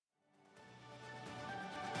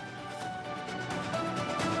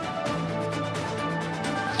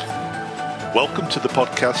Welcome to the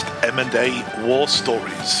podcast M&A War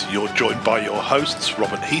Stories. You're joined by your hosts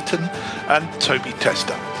Robert Heaton and Toby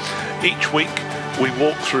Tester. Each week we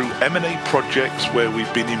walk through M&A projects where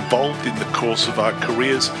we've been involved in the course of our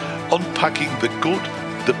careers, unpacking the good,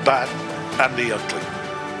 the bad and the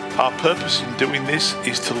ugly. Our purpose in doing this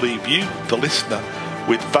is to leave you, the listener,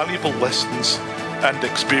 with valuable lessons and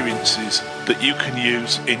experiences that you can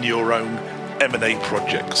use in your own M&A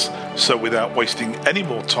projects. So without wasting any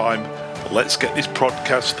more time, let's get this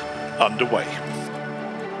podcast underway.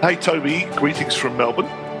 Hey Toby, greetings from Melbourne.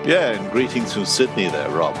 Yeah, and greetings from Sydney there,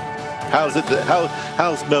 Rob. How's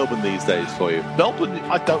how's Melbourne these days for you? Melbourne,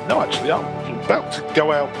 I don't know actually. I'm about to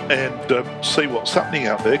go out and see what's happening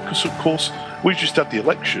out there because, of course, we just had the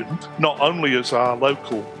election. Not only has our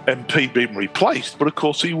local MP been replaced, but of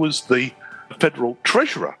course he was the federal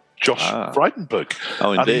treasurer, Josh Frydenberg.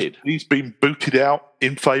 Oh, indeed. And he's been booted out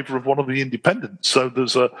in favour of one of the independents. So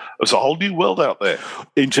there's a whole new world out there.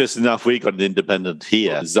 Interesting enough, we got an independent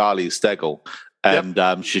here, Zali Stegel.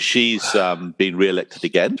 And she's been re-elected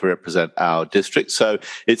again to represent our district. So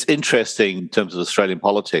it's interesting in terms of Australian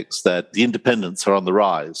politics that the independents are on the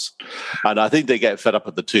rise. And I think they get fed up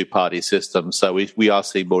with the two-party system. So we are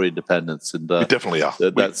seeing more independents. And we definitely are.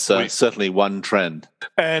 That's certainly one trend.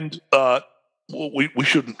 And we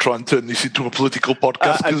shouldn't try and turn this into a political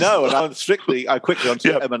podcast. I know, and I quickly onto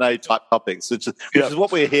M&A type topics, which is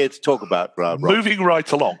what we're here to talk about, Rob. Moving right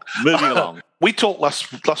along. We talked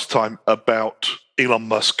last time about Elon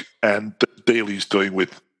Musk and the deal he's doing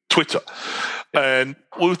with Twitter. And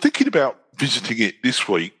we were thinking about visiting it this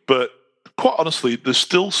week, but quite honestly, there's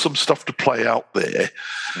still some stuff to play out there.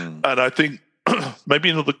 And I think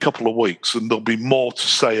maybe another couple of weeks and there'll be more to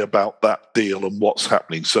say about that deal and what's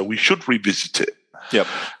happening. So we should revisit it. Yep.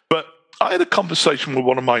 But I had a conversation with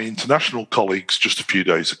one of my international colleagues just a few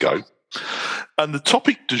days ago. And the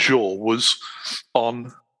topic du jour was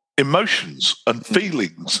on emotions and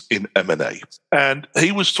feelings in M&A. And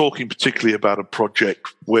he was talking particularly about a project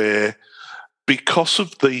where, because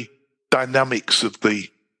of the dynamics of the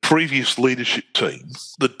previous leadership team,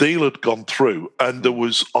 the deal had gone through and there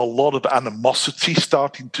was a lot of animosity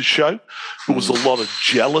starting to show. There was a lot of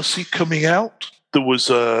jealousy coming out. There was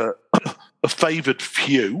a favoured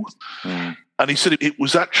few. And he said it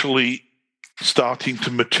was actually starting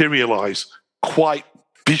to materialise quite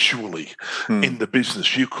visually in the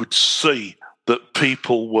business. You could see that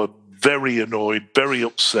people were very annoyed, very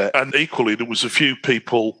upset. And equally, there was a few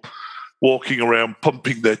people walking around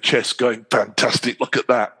pumping their chest going, fantastic, look at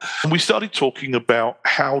that. And we started talking about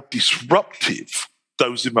how disruptive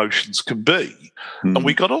those emotions can be. And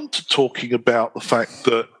we got on to talking about the fact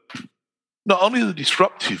that not only are they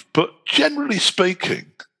disruptive, but generally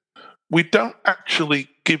speaking, we don't actually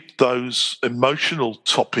give those emotional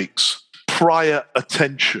topics prior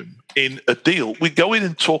attention in a deal. We go in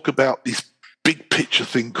and talk about this big picture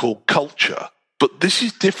thing called culture, but this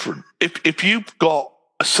is different. If you've got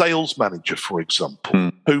a sales manager, for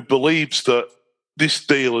example, who believes that this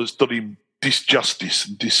deal has done him disjustice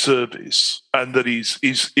and disservice and that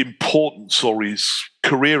his importance or his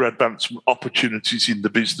career advancement opportunities in the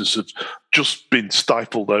business have just been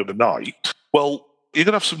stifled overnight, well, you're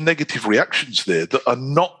going to have some negative reactions there that are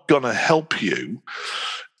not going to help you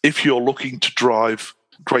if you're looking to drive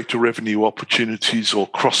greater revenue opportunities or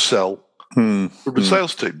cross-sell from the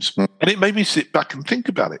sales teams. And it made me sit back and think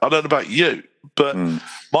about it. I don't know about you, but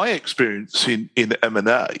my experience in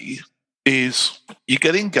M&A is you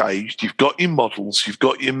get engaged, you've got your models, you've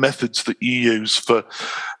got your methods that you use for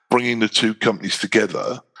bringing the two companies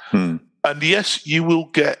together. And yes, you will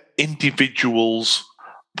get individuals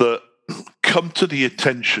that come to the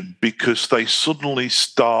attention because they suddenly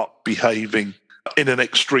start behaving in an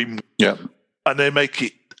extreme way. And they make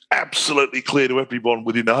it absolutely clear to everyone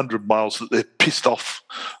within 100 miles that they're pissed off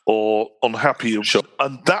or unhappy. Sure.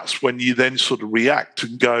 And that's when you then sort of react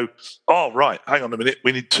and go, oh, right, hang on a minute,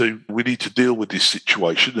 we need to deal with this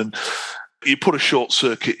situation. And you put a short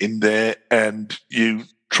circuit in there and you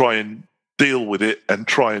try and deal with it and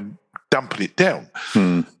try and dampen it down.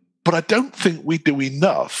 But I don't think we do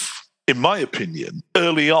enough, in my opinion,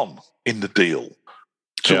 early on in the deal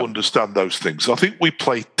to understand those things. I think we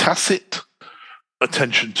play tacit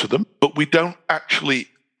attention to them, but we don't actually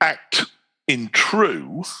act in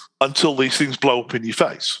true until these things blow up in your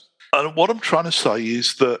face. And what I'm trying to say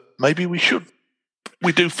is that maybe we should.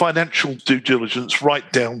 We do financial due diligence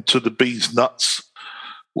right down to the bees nuts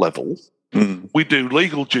level. We do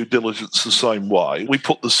legal due diligence the same way. We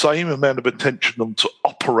put the same amount of attention onto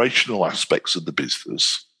operational aspects of the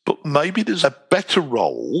business, but maybe there's a better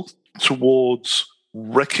role towards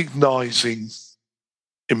recognizing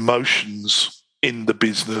emotions in the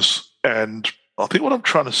business. And I think what I'm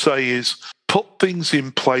trying to say is put things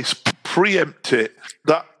in place, preempt it.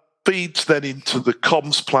 That feeds then into the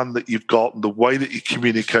comms plan that you've got and the way that you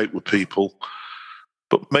communicate with people.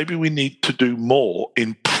 But maybe we need to do more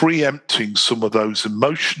in preempting some of those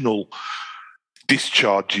emotional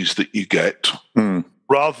discharges that you get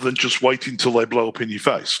rather than just waiting till they blow up in your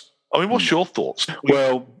face. I mean, what's your thoughts?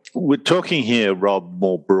 Well, we're talking here, Rob,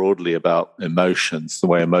 more broadly about emotions, the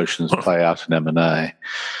way emotions play out in M&A.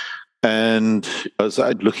 And I was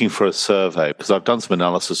looking for a survey because I've done some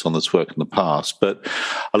analysis on this work in the past, but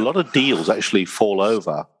a lot of deals actually fall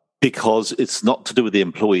over because it's not to do with the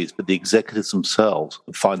employees, but the executives themselves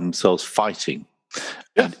find themselves fighting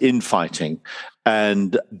and infighting.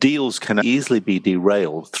 And deals can easily be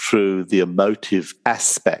derailed through the emotive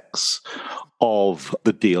aspects of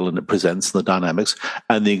the deal and it presents the dynamics,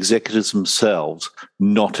 and the executives themselves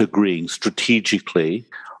not agreeing strategically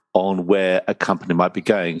on where a company might be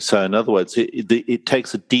going. So in other words, it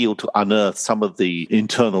takes a deal to unearth some of the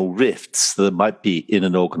internal rifts that might be in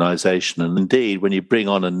an organization. And indeed, when you bring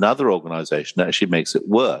on another organization, it actually makes it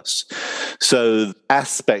worse. So the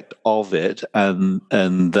aspect of it and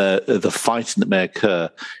the fighting that may occur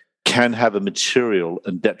can have a material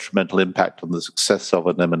and detrimental impact on the success of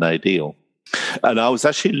an M&A deal. And I was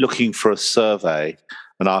actually looking for a survey,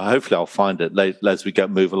 and hopefully I'll find it as we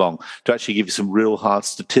move along, to actually give you some real hard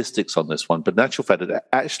statistics on this one. But in actual fact, it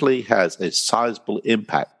actually has a sizable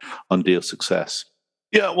impact on deal success.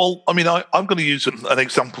 Yeah, well, I mean, I'm going to use an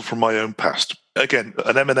example from my own past. Again,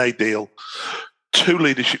 an M&A deal, two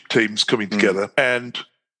leadership teams coming together, and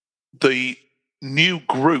the new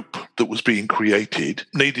group that was being created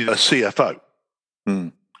needed a CFO.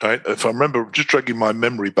 Right? If I remember, just dragging my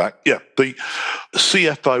memory back, the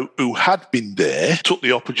CFO who had been there took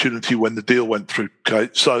the opportunity when the deal went through.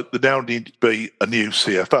 Okay, so there now needed to be a new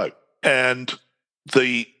CFO. And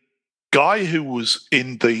the guy who was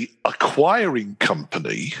in the acquiring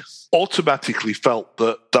company automatically felt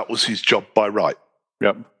that was his job by right.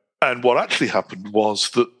 Yep. And what actually happened was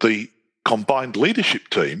that the combined leadership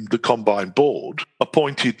team, the combined board,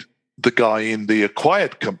 appointed the guy in the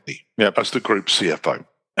acquired company as the group CFO.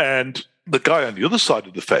 And the guy on the other side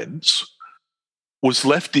of the fence was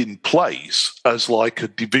left in place as like a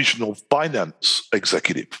divisional finance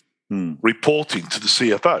executive reporting to the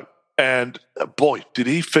CFO. And boy, did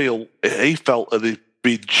he felt that he'd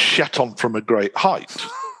been shat on from a great height.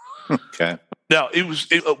 Okay. Now,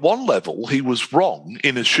 at one level, he was wrong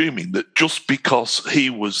in assuming that just because he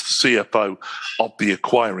was the CFO of the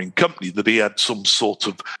acquiring company, that he had some sort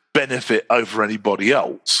of benefit over anybody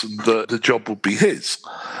else and the job would be his.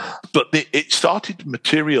 But it started to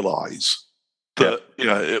materialize that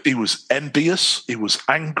he was envious, he was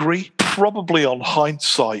angry, probably on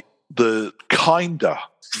hindsight, the kinder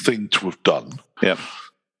thing to have done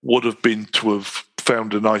would have been to have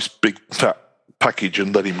found a nice big fat package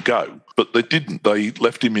and let him go. But they didn't. They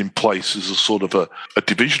left him in place as a sort of a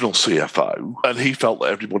divisional CFO, and he felt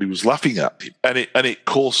that everybody was laughing at him. And it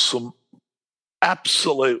caused some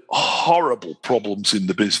absolute horrible problems in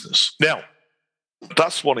the business. Now,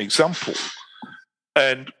 that's one example.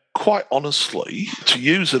 And quite honestly, to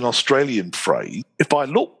use an Australian phrase, if I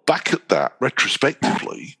look back at that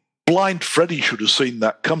retrospectively, Blind Freddy should have seen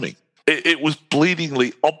that coming. It was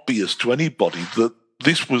bleedingly obvious to anybody that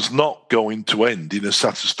this was not going to end in a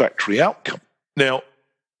satisfactory outcome. Now,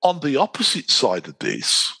 on the opposite side of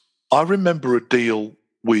this, I remember a deal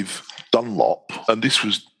with Dunlop, and this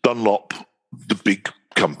was Dunlop, the big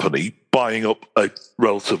company, buying up a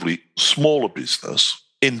relatively smaller business.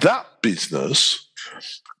 In that business,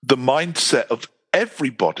 the mindset of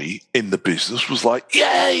everybody in the business was like,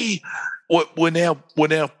 yay, we're now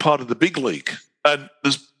part of the big league. And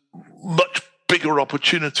there's much bigger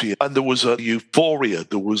opportunity, and there was a euphoria,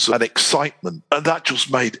 there was an excitement, and that just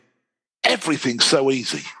made everything so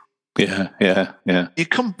easy. Yeah. You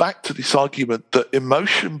come back to this argument that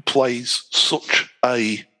emotion plays such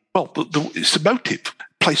it's emotive,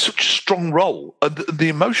 plays such a strong role, and the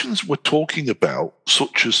emotions we're talking about,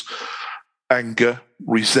 such as anger,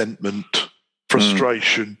 resentment,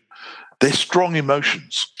 frustration, they're strong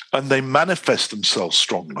emotions, and they manifest themselves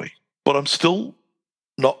strongly. But I'm still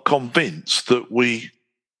not convinced that we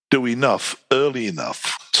do enough early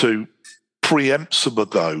enough to preempt some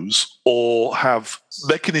of those or have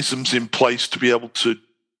mechanisms in place to be able to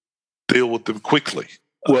deal with them quickly.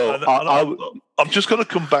 Well, I'm just going to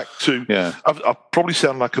come back to, I probably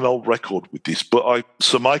sound like an old record with this, but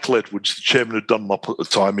Sir Michael Edwards, the chairman of Dunlop at the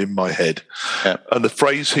time, in my head, and the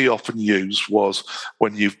phrase he often used was,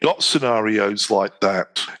 when you've got scenarios like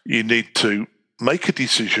that, you need to make a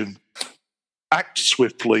decision, act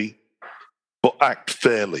swiftly, but act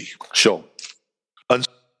fairly. Sure. And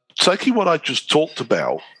taking what I just talked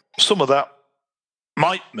about, some of that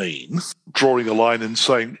might mean drawing a line and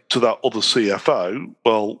saying to that other CFO,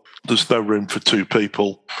 well, there's no room for two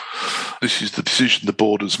people. This is the decision the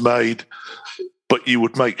board has made. But you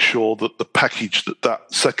would make sure that the package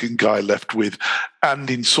that second guy left with, and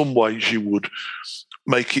in some ways you would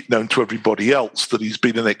make it known to everybody else that he's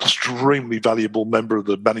been an extremely valuable member of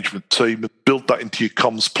the management team, and build that into your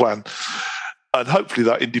comms plan. And hopefully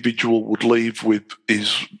that individual would leave with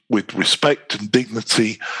respect and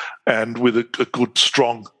dignity and with a good,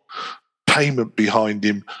 strong payment behind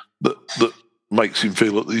him that makes him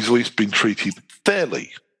feel that he's at least been treated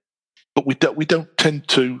fairly. But we don't tend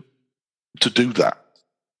to do that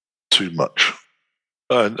too much.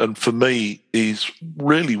 And for me, is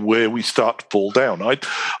really where we start to fall down.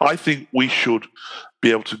 I think we should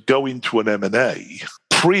be able to go into an M&A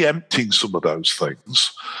preempting some of those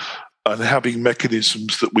things and having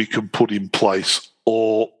mechanisms that we can put in place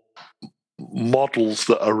or models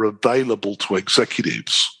that are available to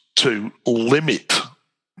executives to limit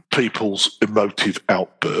people's emotive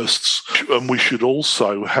outbursts. And we should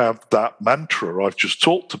also have that mantra I've just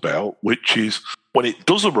talked about, which is when it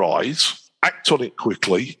does arise, act on it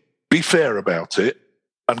quickly, be fair about it,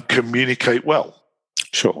 and communicate well.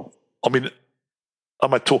 Sure. I mean,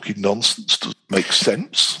 am I talking nonsense? Does it make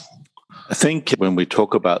sense? I think when we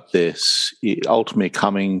talk about this, ultimately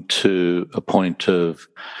coming to a point of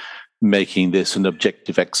making this an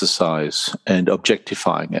objective exercise and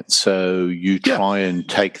objectifying it. So you try and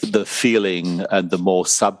take the feeling and the more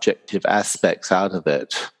subjective aspects out of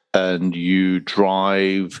it, and you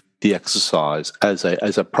drive the exercise as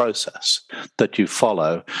a process that you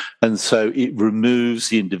follow. And so it removes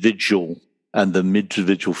the individual and the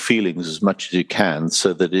individual feelings as much as you can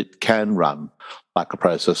so that it can run like a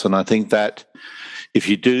process. And I think that if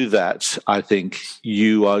you do that, I think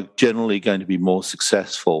you are generally going to be more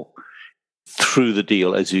successful through the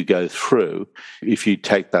deal as you go through if you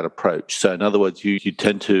take that approach. So in other words, you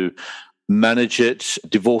tend to manage it,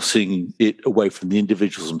 divorcing it away from the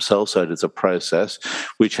individuals themselves, so it is a process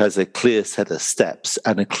which has a clear set of steps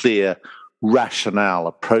and a clear rationale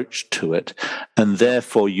approach to it. And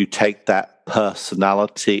therefore you take that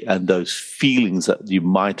personality and those feelings that you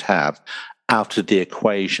might have out of the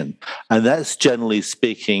equation. And that's generally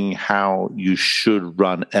speaking how you should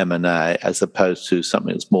run M&A, as opposed to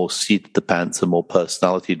something that's more seat of the pants and more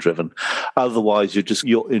personality driven. Otherwise,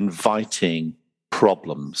 you're inviting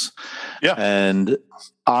problems. Yeah. And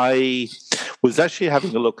I was actually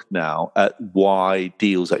having a look now at why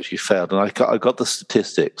deals actually failed. And I got the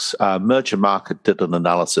statistics. Merger Market did an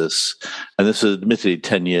analysis, and this is admittedly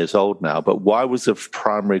 10 years old now, but why was the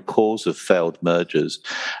primary cause of failed mergers?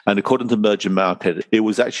 And according to Merger Market, it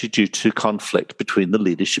was actually due to conflict between the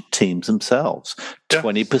leadership teams themselves.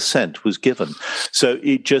 20% was given. So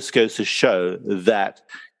it just goes to show that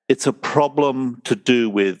it's a problem to do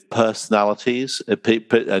with personalities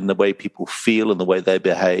and the way people feel and the way they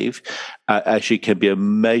behave. Actually can be a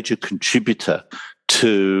major contributor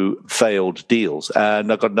to failed deals.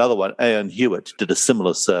 And I've got another one. Aon Hewitt did a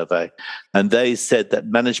similar survey, and they said that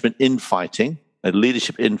management infighting and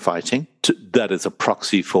leadership infighting, that is a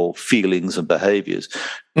proxy for feelings and behaviors,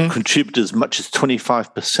 contribute as much as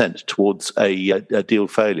 25% towards a deal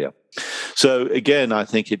failure. So again, I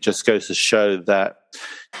think it just goes to show that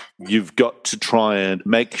you've got to try and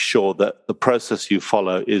make sure that the process you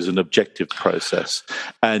follow is an objective process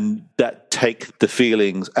and that take the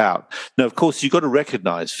feelings out. Now, of course, you've got to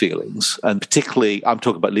recognize feelings, and particularly, I'm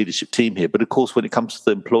talking about leadership team here, but of course, when it comes to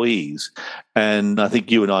the employees, and I think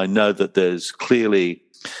you and I know that there's clearly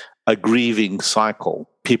a grieving cycle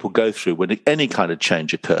people go through when any kind of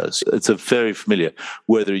change occurs. It's a very familiar,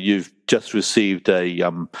 whether you've just received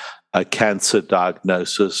a cancer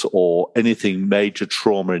diagnosis or anything major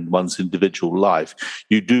trauma in one's individual life,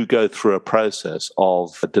 you do go through a process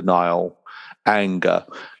of denial, anger,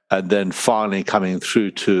 and then finally coming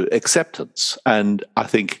through to acceptance. And I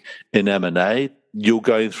think in M&A, you're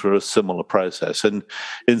going through a similar process. And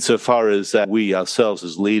insofar as we ourselves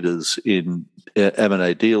as leaders in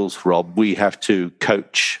M&A deals, Rob, we have to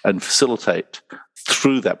coach and facilitate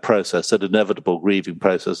through that process, that inevitable grieving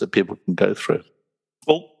process that people can go through.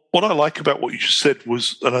 Well, what I like about what you just said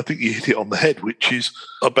was, and I think you hit it on the head, which is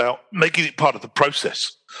about making it part of the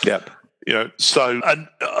process. Yep. So, and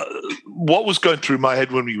what was going through my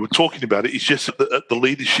head when we were talking about it is just at the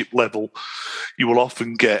leadership level, you will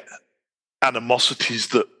often get animosities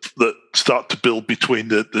that start to build between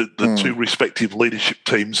the two respective leadership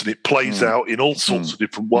teams, and it plays out in all sorts of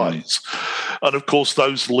different ways. And of course,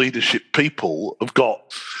 those leadership people have got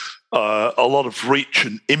a lot of reach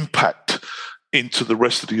and impact into the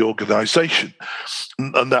rest of the organisation.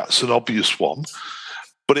 And that's an obvious one,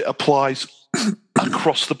 but it applies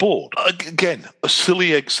across the board. Again, a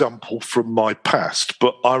silly example from my past,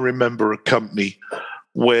 but I remember a company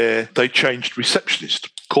where they changed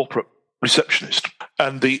receptionist, corporate receptionist,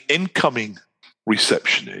 and the incoming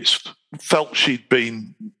receptionist felt she'd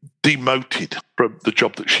been demoted from the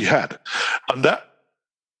job that she had. And that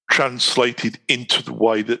translated into the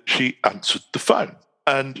way that she answered the phone.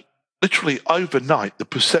 And literally overnight, the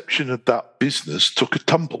perception of that business took a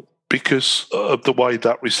tumble because of the way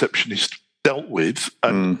that receptionist dealt with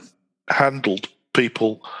and handled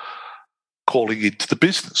people calling into the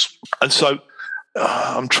business. And so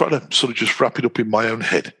I'm trying to sort of just wrap it up in my own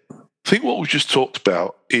head. I think what we've just talked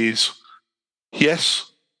about is,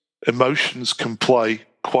 yes, emotions can play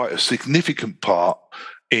quite a significant part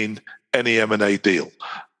in any M&A deal.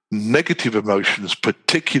 Negative emotions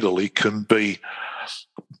particularly can be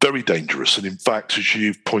very dangerous. And in fact, as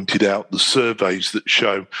you've pointed out, the surveys that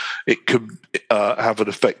show it can have an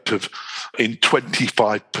effect of, in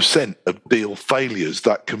 25% of deal failures,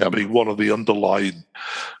 that can be one of the underlying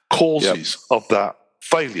causes of that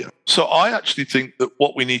failure. So I actually think that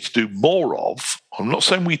what we need to do more of, I'm not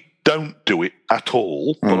saying we don't do it at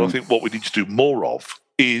all, but I think what we need to do more of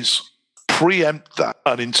is preempt that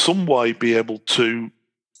and in some way be able to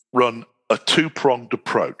run a two-pronged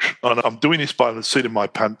approach. And I'm doing this by the seat of my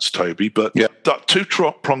pants, Toby, but that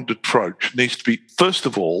two-pronged approach needs to be, first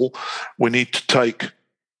of all, we need to take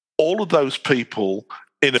all of those people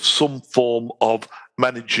in some form of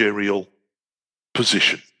managerial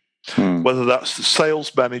position, whether that's the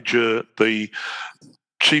sales manager, the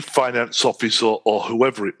chief finance officer, or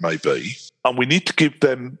whoever it may be. And we need to give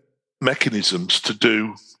them mechanisms to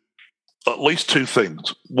do at least two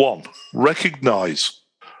things. One, recognise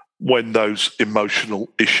when those emotional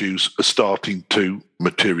issues are starting to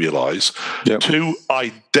materialise. Two,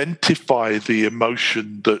 identify the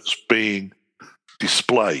emotion that's being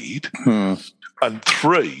displayed. And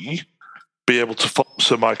three, be able to follow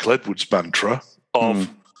Sir Michael Edwards' mantra of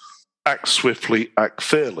act swiftly, act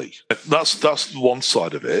fairly. That's one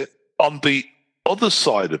side of it. On the other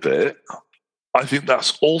side of it, I think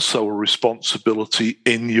that's also a responsibility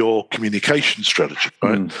in your communication strategy,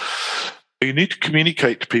 right? You need to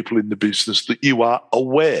communicate to people in the business that you are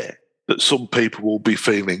aware that some people will be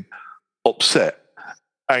feeling upset,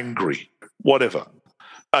 angry, whatever.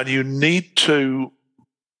 And you need to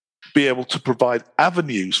be able to provide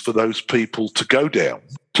avenues for those people to go down,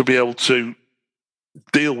 to be able to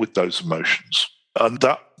deal with those emotions. And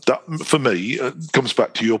that for me, comes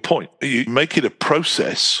back to your point. You make it a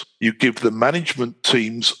process. You give the management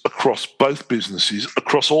teams across both businesses,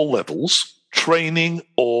 across all levels, training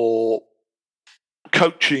or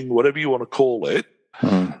coaching, whatever you want to call it,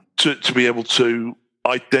 to be able to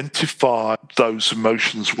identify those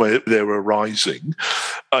emotions where they're arising,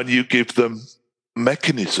 and you give them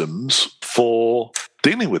mechanisms for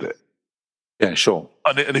dealing with it. Yeah, sure.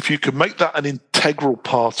 And if you can make that an integral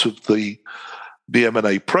part of the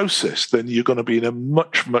M&A process, then you're going to be in a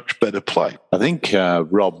much, much better play. I think,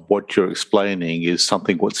 Rob, what you're explaining is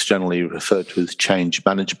something what's generally referred to as change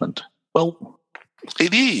management. Well,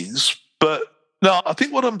 it is, but no, I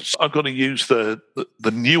think what I'm going to use the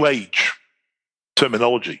new age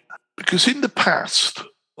terminology, because in the past,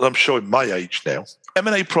 and I'm showing my age now,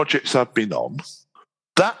 M&A projects I've been on,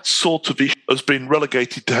 that sort of issue has been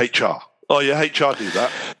relegated to HR. Oh, yeah, HR do that.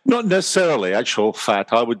 Not necessarily, actual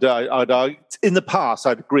fact. I'd in the past,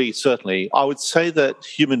 I'd agree, certainly. I would say that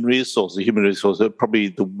human resources are probably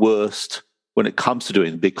the worst when it comes to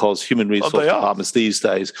doing it, because human resource departments these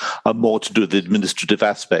days are more to do with the administrative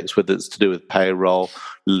aspects, whether it's to do with payroll,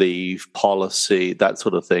 leave, policy, that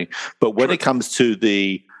sort of thing. But when it comes to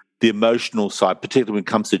the emotional side, particularly when it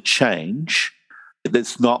comes to change,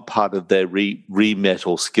 that's not part of their remit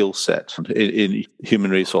or skill set in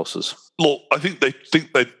human resources. Look, I think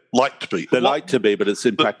they'd like to be. They like to be, but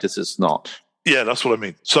in practice it's not. Yeah, that's what I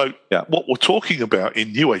mean. So what we're talking about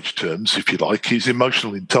in new age terms, if you like, is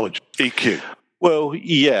emotional intelligence, EQ. Well,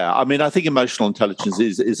 yeah. I mean, I think emotional intelligence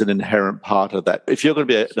is an inherent part of that. If you're going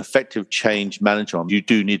to be an effective change manager, you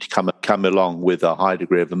do need to come along with a high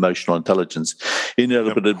degree of emotional intelligence in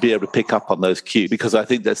order to be able to pick up on those cues, because I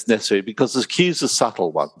think that's necessary, because the cues are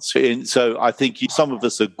subtle ones. And so I think some of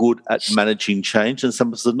us are good at managing change and some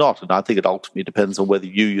of us are not. And I think it ultimately depends on whether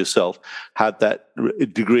you yourself have that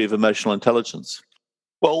degree of emotional intelligence.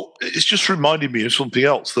 Well, it's just reminding me of something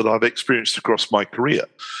else that I've experienced across my career.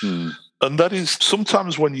 And that is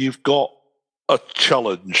sometimes when you've got a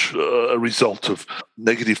challenge, a result of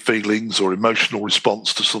negative feelings or emotional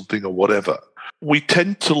response to something or whatever, we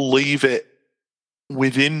tend to leave it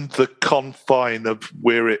within the confine of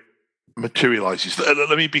where it materializes.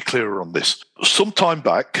 Let me be clearer on this. Some time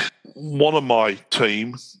back, one of my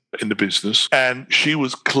team in the business, and she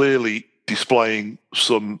was clearly displaying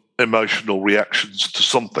some emotional reactions to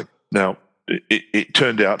something. Now, it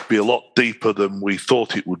turned out to be a lot deeper than we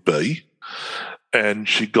thought it would be, and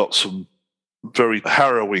she got some very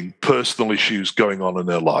harrowing personal issues going on in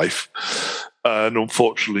her life. And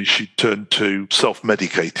unfortunately, she turned to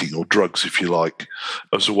self-medicating, or drugs, if you like,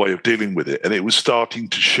 as a way of dealing with it. And it was starting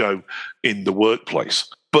to show in the workplace.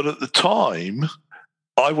 But at the time,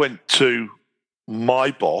 I went to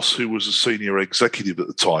my boss, who was a senior executive at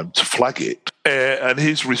the time, to flag it. And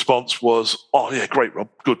his response was, "Oh, yeah, great, Rob.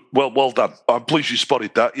 Good. Well done. I'm pleased you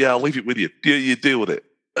spotted that. Yeah, I'll leave it with you. Yeah, you deal with it."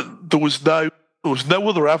 And there was no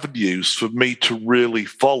other avenues for me to really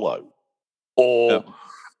follow or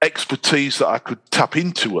expertise that I could tap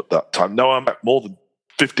into at that time. Now I'm back more than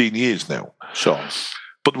 15 years now. Sure.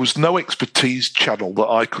 But there was no expertise channel that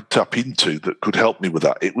I could tap into that could help me with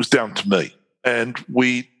that. It was down to me. And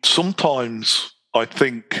we sometimes, I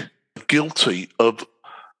think, guilty of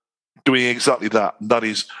doing exactly that. And that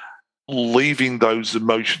is leaving those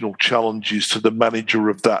emotional challenges to the manager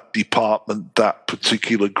of that department, that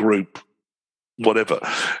particular group, whatever.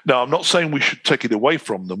 Now, I'm not saying we should take it away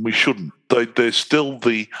from them. We shouldn't. There's still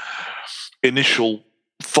the initial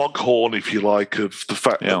foghorn, if you like, of the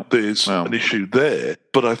fact that there's an issue there.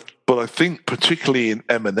 But I think particularly in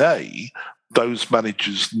M&A, those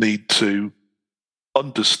managers need to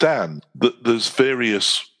understand that there's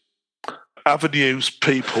various avenues,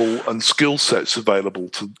 people, and skill sets available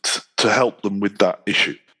to help them with that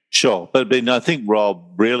issue. Sure. But I mean, I think, Rob,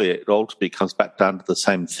 really it ultimately comes back down to the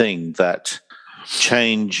same thing, that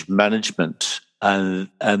change management and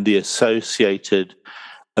the associated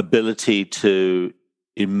ability to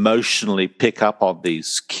emotionally pick up on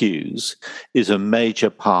these cues is a major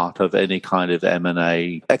part of any kind of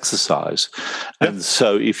M&A exercise. And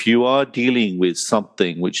so if you are dealing with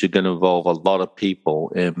something which is going to involve a lot of people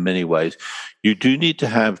in many ways, you do need to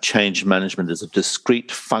have change management as a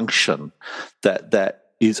discrete function that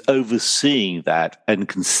is overseeing that and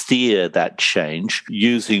can steer that change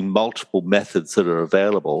using multiple methods that are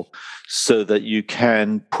available so that you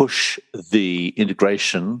can push the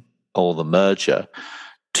integration or the merger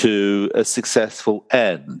to a successful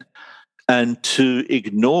end. And to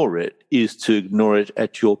ignore it is to ignore it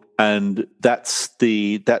and that's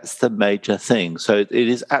the major thing. So it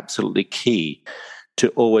is absolutely key to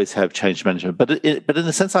always have change management. But in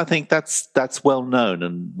a sense, I think that's well known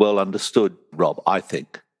and well understood, Rob, I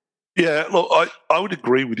think. Yeah, look, I would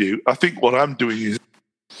agree with you. I think what I'm doing is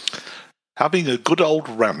having a good old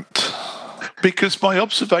rant, because my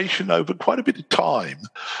observation over quite a bit of time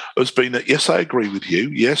has been that, yes, I agree with you.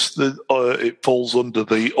 Yes, it falls under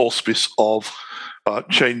the auspice of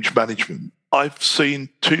change management. I've seen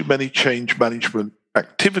too many change management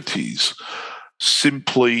activities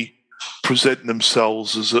simply present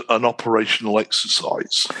themselves as an operational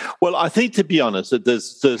exercise. Well, I think, to be honest, that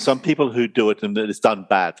there's some people who do it and that it's done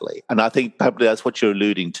badly. And I think probably that's what you're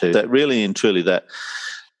alluding to, that really and truly that,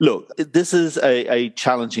 look, this is a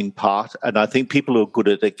challenging part, and I think people who are good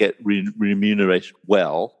at it get remunerated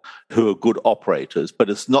well, who are good operators, but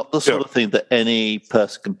it's not the sort of thing that any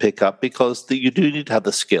person can pick up, because you do need to have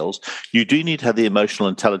the skills. You do need to have the emotional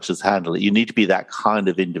intelligence to handle it. You need to be that kind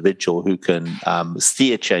of individual who can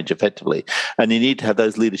steer change effectively, and you need to have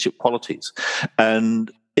those leadership qualities. And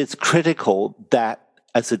it's critical that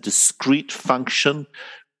as a discrete function,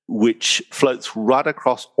 which floats right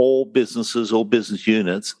across all businesses, all business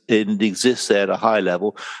units, and exists there at a high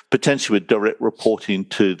level, potentially with direct reporting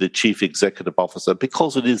to the chief executive officer,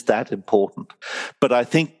 because it is that important. But I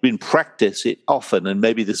think in practice, it often, and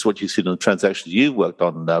maybe this is what you've seen in the transactions you've worked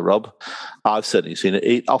on, Rob, I've certainly seen it,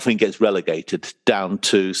 it often gets relegated down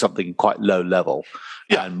to something quite low level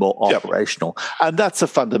and more operational. And that's a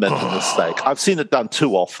fundamental mistake. I've seen it done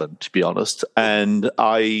too often, to be honest. And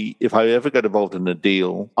if I ever get involved in a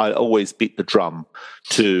deal, I always beat the drum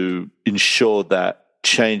to ensure that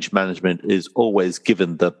change management is always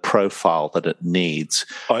given the profile that it needs,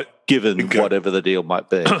 given whatever the deal might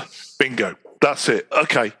be. Bingo. That's it.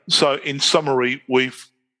 Okay. So in summary, we've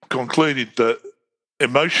concluded that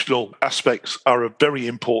emotional aspects are a very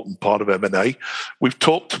important part of M&A. We've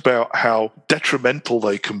talked about how detrimental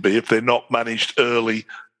they can be if they're not managed early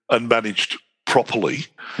and managed properly.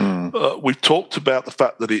 We've talked about the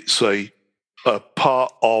fact that it's a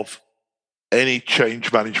part of any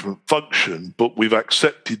change management function, but we've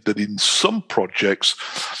accepted that in some projects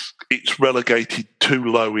it's relegated too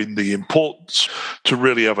low in the importance to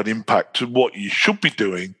really have an impact. And what you should be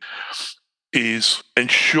doing is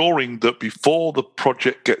ensuring that before the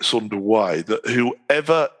project gets underway, that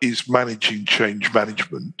whoever is managing change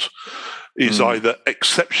management is either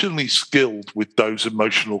exceptionally skilled with those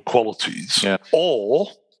emotional qualities, or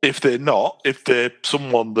if they're not, if they're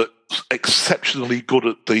someone that's exceptionally good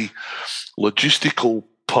at the logistical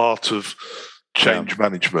part of change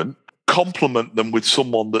management, complement them with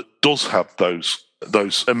someone that does have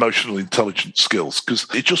those emotional intelligence skills. Because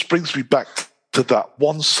it just brings me back to that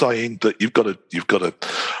one saying that you've got to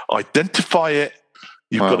identify it,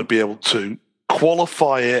 you've got to be able to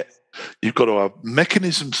qualify it, you've got to have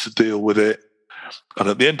mechanisms to deal with it, and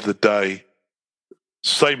at the end of the day,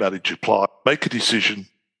 same adage apply: make a decision,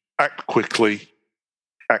 act quickly,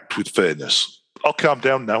 act with fairness. I'll calm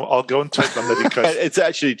down now. I'll go and take my medication. It's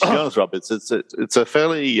actually, to be honest, Rob, it's a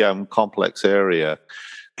fairly complex area.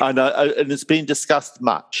 And it's been discussed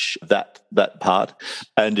much, that part,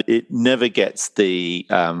 and it never gets the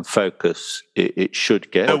focus it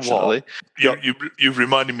should get. Fortunately, you've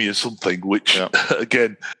reminded me of something which,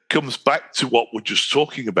 again, comes back to what we're just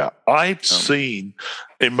talking about. I've seen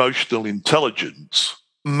emotional intelligence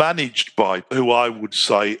managed by who I would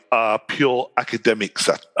say are pure academics,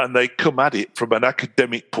 and they come at it from an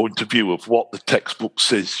academic point of view of what the textbook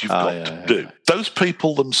says you've got to do. Those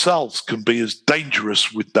people themselves can be as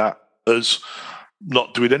dangerous with that as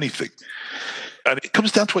not doing anything. And it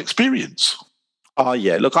comes down to experience. Oh,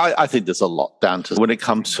 yeah. Look, I think there's a lot down to when it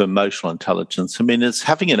comes to emotional intelligence. I mean, it's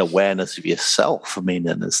having an awareness of yourself. I mean,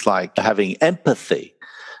 and it's like having empathy.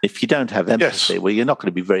 If you don't have empathy, well, you're not going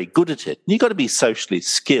to be very good at it. You've got to be socially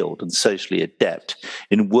skilled and socially adept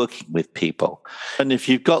in working with people. And if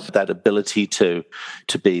you've got that ability to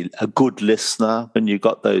be a good listener, and you've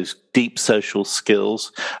got those deep social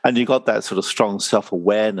skills, and you've got that sort of strong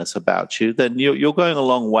self-awareness about you, then you're going a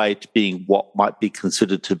long way to being what might be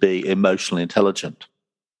considered to be emotionally intelligent.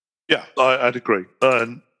 Yeah, I'd agree.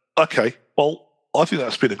 Okay, well, I think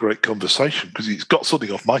that's been a great conversation because it's got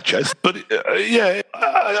something off my chest. But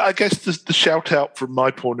I guess the shout out from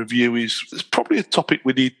my point of view is it's probably a topic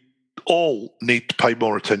we all need to pay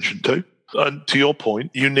more attention to. And to your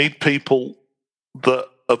point, you need people that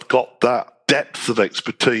have got that depth of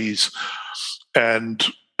expertise and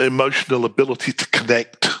emotional ability to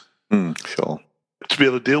connect. Sure. To be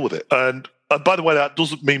able to deal with it. And by the way, that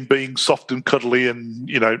doesn't mean being soft and cuddly and,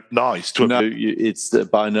 nice to No, it's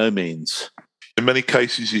by no means. In many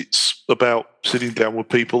cases, it's about sitting down with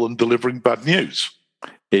people and delivering bad news.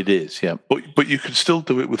 It is, yeah. But you can still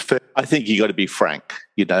do it with fair. I think you got to be frank,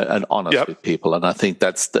 and honest with people, and I think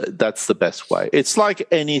that's the best way. It's like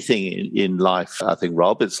anything in life, I think,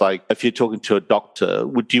 Rob. It's like if you're talking to a doctor,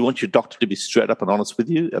 do you want your doctor to be straight up and honest with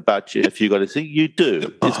you about you? If you got to think, you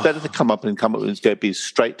do. It's better to come up and go be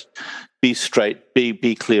straight,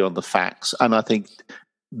 be clear on the facts, and I think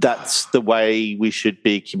that's the way we should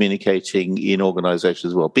be communicating in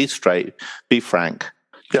organizations as well. Be straight, be frank,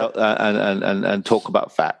 and talk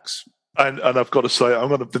about facts. And I've got to say, I'm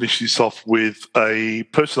going to finish this off with a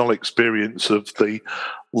personal experience of the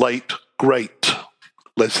late, great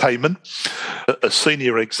Les Heyman, a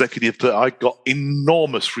senior executive that I got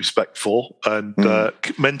enormous respect for and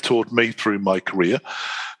mentored me through my career.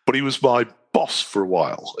 But he was my boss for a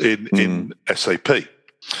while in SAP.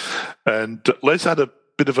 And Les had a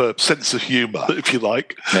bit of a sense of humour, if you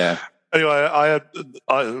like. Yeah. Anyway,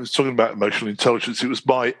 I was talking about emotional intelligence. It was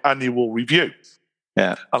my annual review.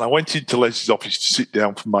 Yeah. And I went into Les's office to sit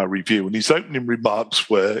down for my review, and his opening remarks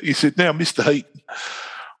were, he said, "Now, Mr. Heaton,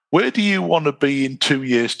 where do you want to be in 2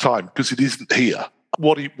 years' time? Because it isn't here."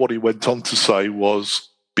 What he went on to say was,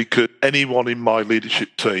 because anyone in my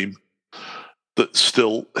leadership team that's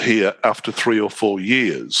still here after 3 or 4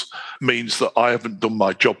 years means that I haven't done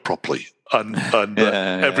my job properly. And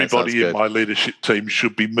everybody in my leadership team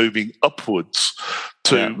should be moving upwards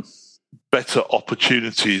to better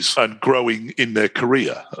opportunities and growing in their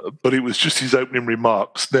career. But it was just his opening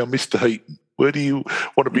remarks. "Now, Mr. Heaton, where do you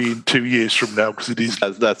want to be in 2 years from now?" Because it is.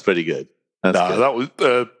 That's pretty good. Good. That was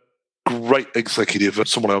a great executive and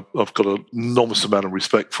someone I've got an enormous amount of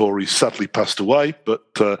respect for. He's sadly passed away, but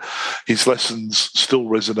his lessons still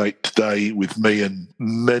resonate today with me and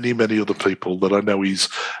many, many other people that I know he's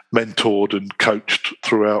mentored and coached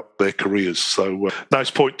throughout their careers. So nice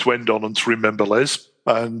point to end on and to remember, Les.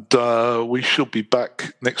 And we shall be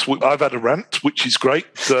back next week. I've had a rant, which is great.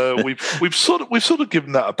 We've sort of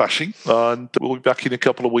given that a bashing, and we'll be back in a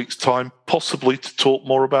couple of weeks' time, possibly to talk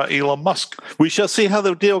more about Elon Musk. We shall see how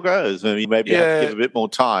the deal goes. I mean, maybe have to give a bit more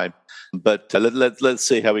time, but let's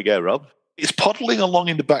see how we go, Rob. It's puddling along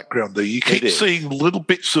in the background there. You keep seeing little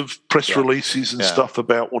bits of press releases and stuff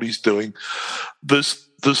about what he's doing. There's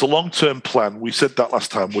a long-term plan. We said that last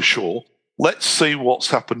time, we're sure. let's see what's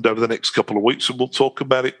happened over the next couple of weeks, and we'll talk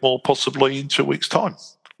about it more possibly in 2 weeks' time.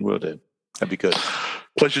 Will do. That'd be good.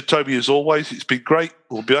 Pleasure, Toby, as always. It's been great.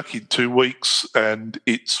 We'll be back in 2 weeks, and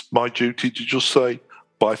it's my duty to just say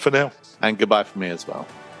bye for now. And goodbye from me as well.